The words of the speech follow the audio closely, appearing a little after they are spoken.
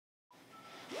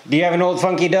Do you have an old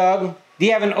funky dog? Do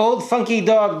you have an old funky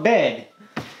dog bed?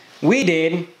 We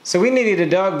did, so we needed a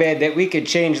dog bed that we could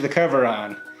change the cover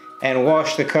on and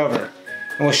wash the cover.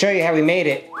 And we'll show you how we made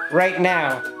it right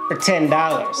now for $10.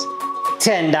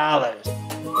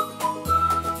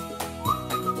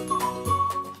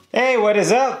 $10. Hey, what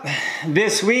is up?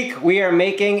 This week we are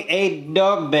making a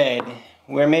dog bed.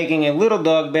 We're making a little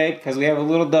dog bed because we have a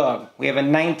little dog. We have a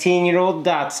 19-year-old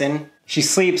Dachshund. She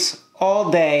sleeps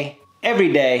all day,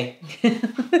 every day.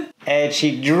 And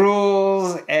she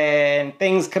drools and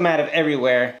things come out of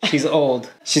everywhere. She's old.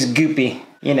 She's goopy.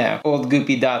 You know, old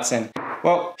goopy Dachshund.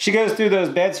 Well, she goes through those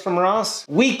beds from Ross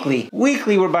weekly.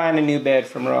 Weekly we're buying a new bed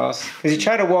from Ross. Because you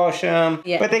try to wash them,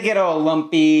 yes, but they get all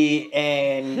lumpy,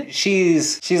 and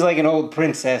she's like an old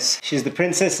princess. She's the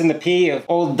princess in the pea of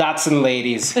old Dachshund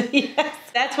ladies. Yes.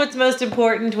 That's what's most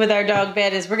important with our dog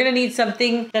bed is we're gonna need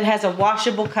something that has a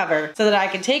washable cover so that I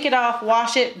can take it off,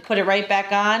 wash it, and put it right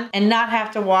back on and not have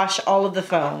to wash all of the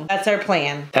foam. That's our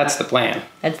plan. That's the plan.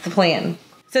 That's the plan.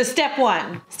 So step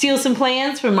one, steal some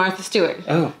plans from Martha Stewart.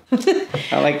 Oh,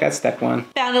 I like that step one.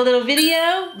 Found a little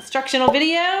video, instructional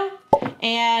video,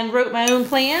 and wrote my own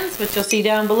plans, which you'll see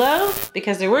down below.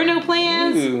 Because there were no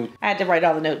plans, ooh, I had to write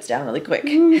all the notes down really quick.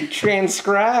 Ooh,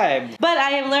 transcribed. But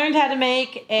I have learned how to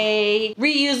make a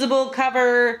reusable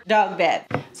cover dog bed.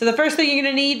 So the first thing you're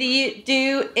gonna need to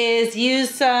do is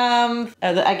use some,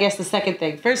 I guess the second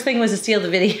thing. First thing was to steal the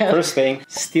video. First thing,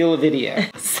 steal a video.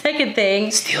 Second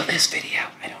thing, steal this video.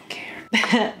 I don't care.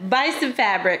 Buy some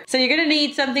fabric. So you're gonna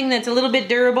need something that's a little bit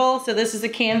durable. So this is a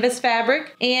canvas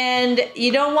fabric. And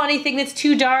you don't want anything that's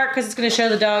too dark because it's gonna show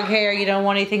the dog hair. You don't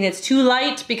want anything that's too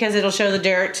light because it'll show the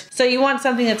dirt. So you want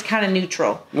something that's kind of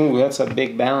neutral. Ooh, that's a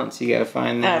big balance you gotta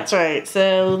find there. That's right.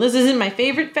 So this isn't my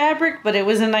favorite fabric, but it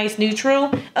was a nice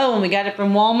neutral. Oh, and we got it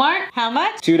from Walmart. How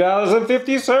much?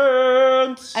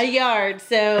 $2.50. A yard.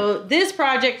 So this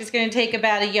project is gonna take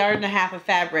about 1.5 yards of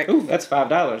fabric. Ooh, that's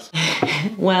 $5.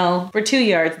 Well, for 2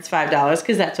 yards, it's $5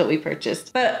 because that's what we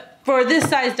purchased. But for this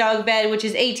size dog bed, which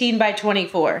is 18 by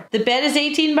 24. The bed is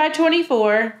 18 by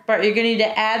 24, but you're gonna need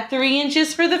to add 3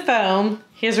 inches for the foam.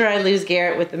 Here's where I lose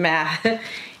Garrett with the math.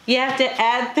 You have to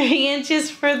add 3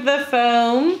 inches for the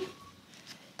foam,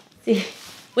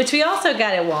 which we also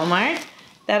got at Walmart.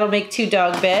 That'll make 2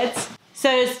 dog beds. So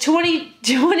it's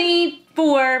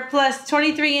 24 plus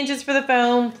 23 inches for the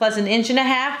foam, plus 1.5 inches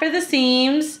for the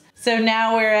seams. So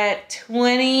now we're at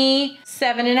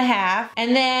 27.5.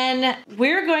 And then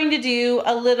we're going to do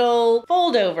a little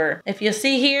fold over. If you'll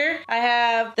see here, I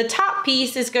have the top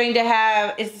piece is going to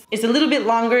have, it's a little bit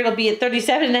longer. It'll be at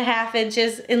 37.5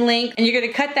 inches in length. And you're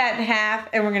gonna cut that in half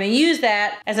and we're gonna use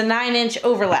that as a 9-inch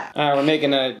overlap. We're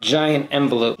making a giant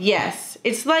envelope. Yes.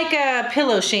 It's like a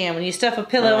pillow sham. When you stuff a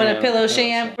pillow in a pillow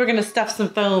sham, we're gonna stuff some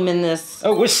foam in this.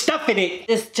 Oh, we're stuffing it.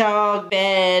 This dog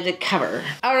bed cover.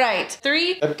 All right,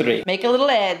 3. A 3. Make a little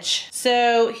edge.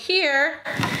 So here,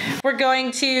 we're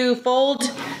going to fold,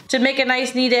 to make a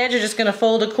nice neat edge, you're just gonna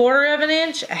fold 1/4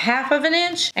 inch, 1/2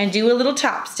 inch, and do a little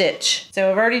top stitch. So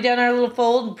I've already done our little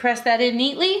fold and press that in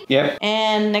neatly. Yep.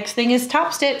 And next thing is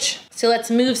top stitch. So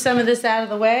let's move some of this out of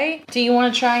the way. Do you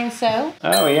wanna try and sew?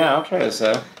 Oh yeah, I'll try to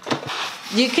sew.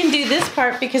 You can do this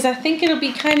part because I think it'll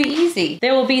be kind of easy.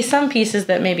 There will be some pieces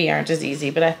that maybe aren't as easy,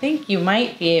 but I think you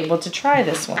might be able to try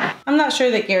this one. I'm not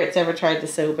sure that Garrett's ever tried to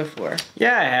sew before.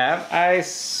 Yeah, I have. I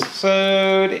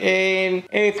sewed in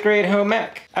 8th grade home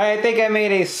ec. I think I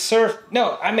made a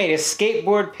I made a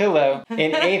skateboard pillow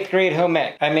in 8th grade home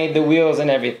ec. I made the wheels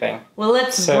and everything. Well,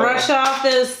 let's brush off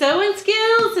those sewing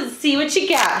skills and see what you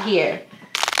got here.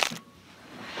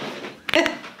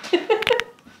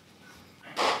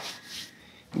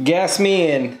 Gas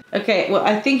me in. Okay, well,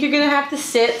 I think you're gonna have to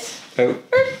sit. Oh.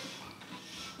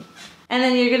 And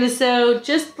then you're gonna sew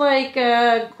just like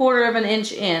 1/4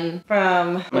 inch in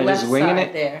from the left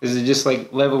side there. Is it just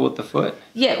like level with the foot?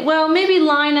 Yeah, well, maybe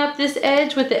line up this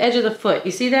edge with the edge of the foot.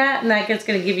 You see that? And that's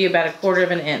gonna give you about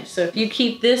 1/4 inch. So if you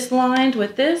keep this lined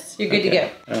with this, you're good to go.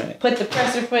 All right. Put the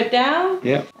presser foot down.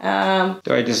 Yep.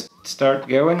 Do I just start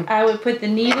going? I would put the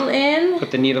needle in.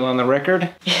 Put the needle on the record.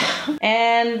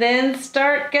 And then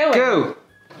start going. Go!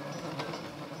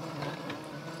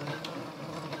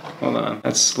 Hold on,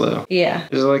 that's slow. Yeah.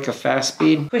 Is it like a fast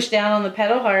speed? Push down on the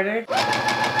pedal harder.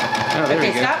 Oh, there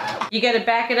we go. Stop. You gotta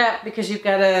back it up because you've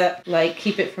gotta like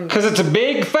keep it from... Because it's a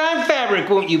big fine fabric,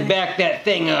 won't you back that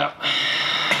thing up?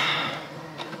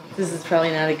 This is probably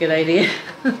not a good idea.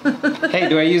 Hey,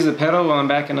 do I use the pedal while I'm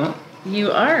backing up?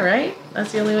 You are, right?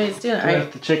 That's the only way it's doing it. Do I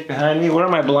have to check behind me? Where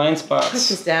are my blind spots? Push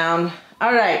this down.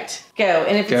 All right, go.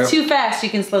 And if it's too fast, you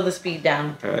can slow the speed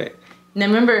down. All right. Now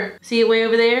remember, see it way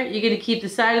over there? You're gonna keep the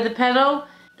side of the pedal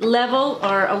level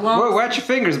or along. Whoa, watch your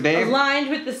fingers, babe. Aligned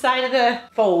with the side of the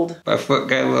fold. My foot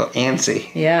got a little antsy.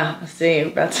 Yeah, let's see,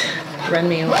 about to run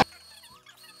me over.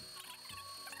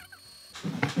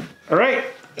 All right,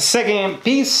 second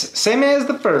piece, same as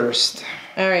the first.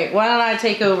 All right, why don't I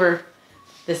take over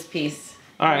this piece?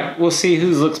 All right, we'll see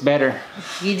whose looks better.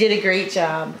 You did a great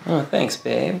job. Oh, thanks,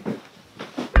 babe.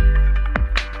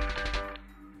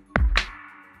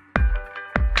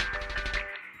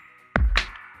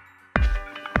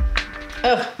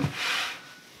 Oh,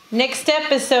 next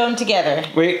step is sew them together.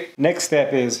 Wait, next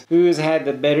step is who had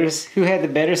the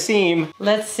better seam?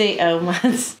 Let's see. Oh,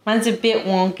 mine's a bit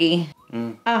wonky.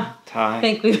 Oh, Tie. I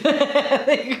think we've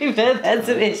had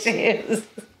some issues.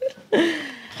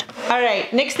 All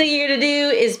right, next thing you're gonna do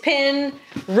is pin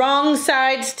wrong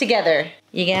sides together.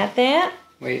 You got that?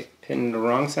 Wait, pin the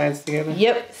wrong sides together?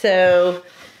 Yep, so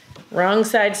wrong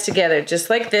sides together, just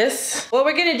like this. What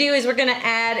we're gonna do is we're gonna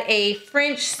add a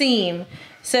French seam.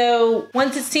 So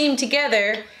once it's seamed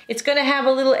together, it's gonna have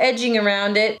a little edging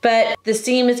around it, but the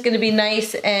seam is gonna be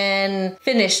nice and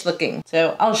finished looking.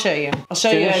 So I'll show you. I'll show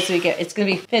you as we get, it's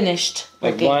gonna be finished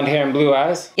Like looking. blonde hair and blue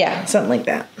eyes? Yeah, something like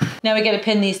that. Now we gotta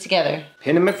pin these together.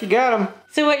 Pin them if you got them.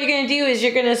 So what you're gonna do is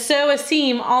you're gonna sew a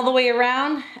seam all the way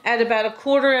around at about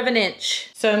 1/4 of an inch.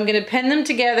 So I'm gonna pin them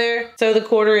together, sew the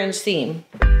 1/4 inch seam.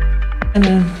 And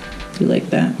then do like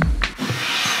that.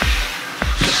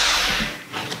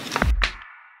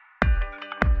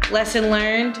 Lesson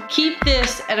learned, keep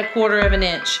this at 1/4 of an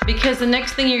inch because the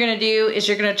next thing you're gonna do is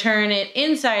you're gonna turn it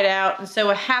inside out and sew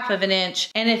 1/2 of an inch.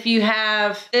 And if you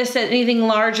have this at anything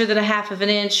larger than 1/2 of an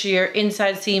inch, your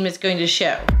inside seam is going to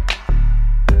show.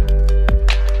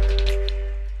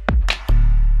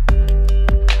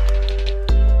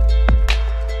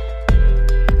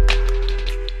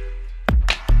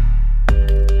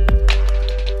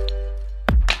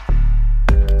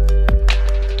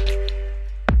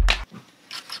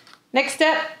 Next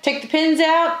step, take the pins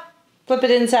out, flip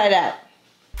it inside out.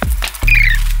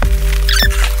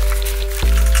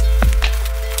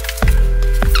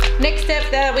 Next step,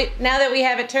 now that we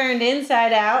have it turned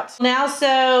inside out, now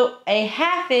sew a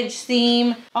 1/2 inch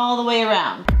seam all the way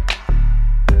around.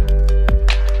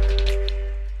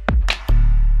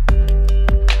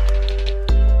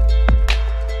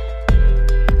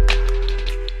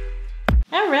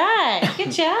 All right,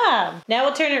 good job. Now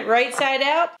we'll turn it right side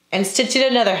out and stitch it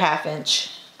another 1/2 inch.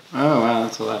 Oh wow,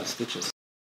 that's a lot of stitches.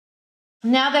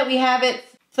 Now that we have it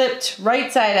flipped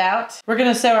right side out, we're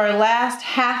gonna sew our last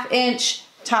 1/2 inch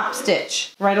top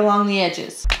stitch right along the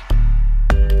edges.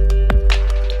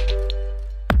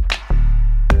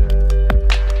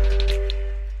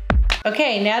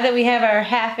 Okay, now that we have our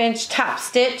 1/2 inch top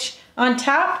stitch on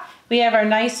top, we have our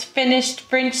nice finished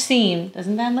French seam.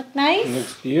 Doesn't that look nice? It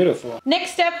looks beautiful.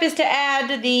 Next step is to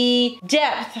add the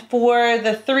depth for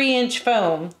the 3 inch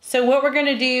foam. So what we're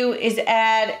gonna do is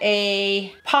add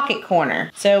a pocket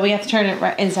corner. So we have to turn it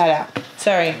right inside out.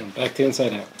 Sorry. Back to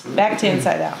inside out. Back to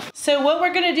inside out. So what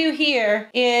we're gonna do here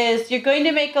is you're going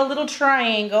to make a little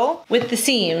triangle with the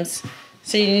seams.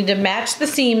 So you need to match the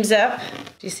seams up.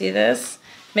 Do you see this?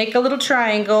 Make a little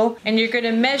triangle and you're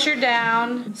gonna measure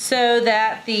down so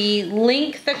that the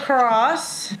length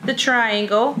across the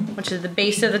triangle, which is the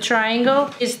base of the triangle,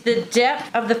 is the depth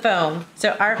of the foam.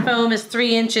 So our foam is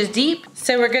 3 inches deep.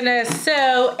 So we're gonna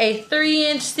sew a 3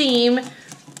 inch seam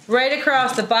right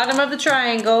across the bottom of the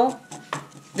triangle,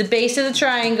 the base of the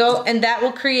triangle, and that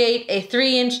will create a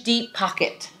 3 inch deep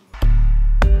pocket.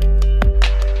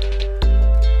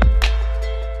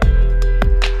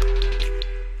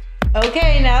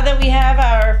 Okay, now that we have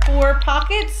our 4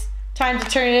 pockets, time to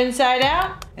turn it inside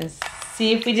out and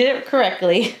see if we did it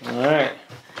correctly. All right,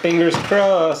 fingers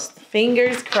crossed.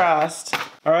 Fingers crossed.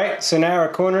 All right, so now our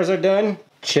corners are done.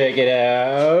 Check it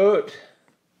out.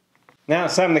 Now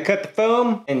it's time to cut the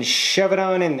foam and shove it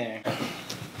on in there.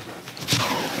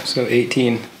 So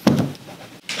 18.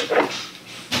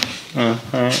 Oh,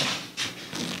 all right.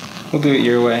 We'll do it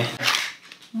your way.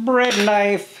 Bread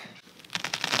knife.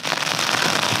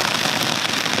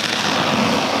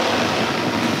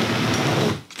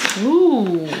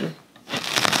 Ooh.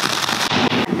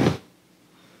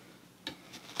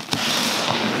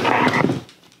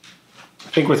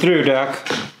 I think we're through, Doc.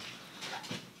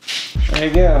 There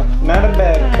you go. Not a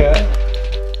bad cut.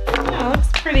 Oh,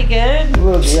 looks pretty good. A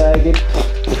little jagged.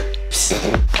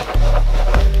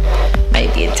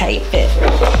 Might be a tight fit.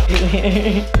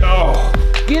 Oh,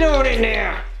 get on in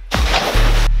there.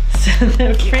 So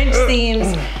the French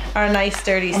seams are a nice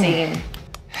sturdy seam.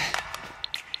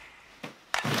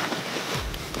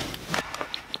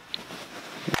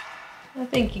 I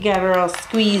think you got her all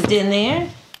squeezed in there.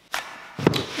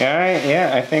 Alright,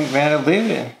 yeah, I think that'll do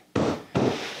it.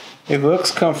 It looks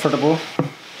comfortable.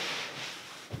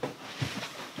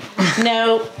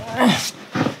 No.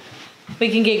 We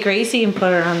can get Gracie and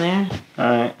put her on there.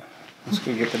 Alright, let's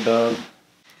go get the dog.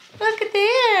 Look at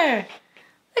there.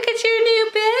 Look at your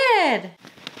new bed.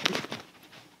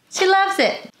 She loves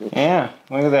it. Yeah,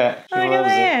 look at that. She look loves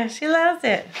at there. She loves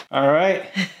it. Alright.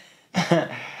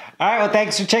 Alright, well,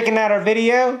 thanks for checking out our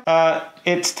video.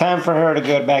 It's time for her to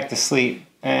go back to sleep.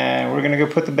 And we're gonna go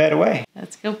put the bed away.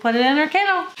 Let's go put it in her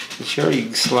kennel. You sure you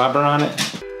can slobber on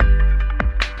it?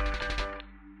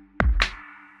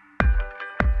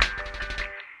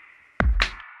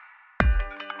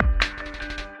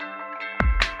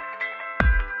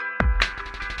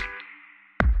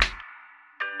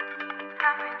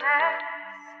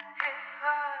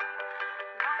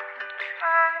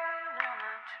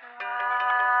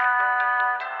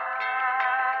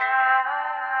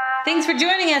 Thanks for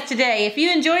joining us today. If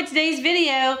you enjoyed today's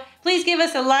video, please give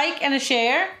us a like and a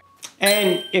share.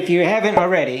 And if you haven't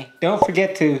already, don't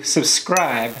forget to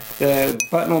subscribe. The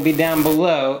button will be down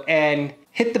below, and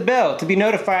hit the bell to be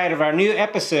notified of our new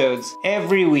episodes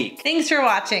every week. Thanks for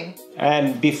watching.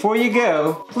 And before you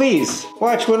go, please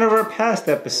watch one of our past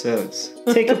episodes.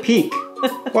 Take a peek,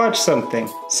 watch something,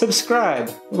 subscribe,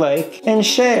 like, and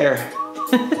share.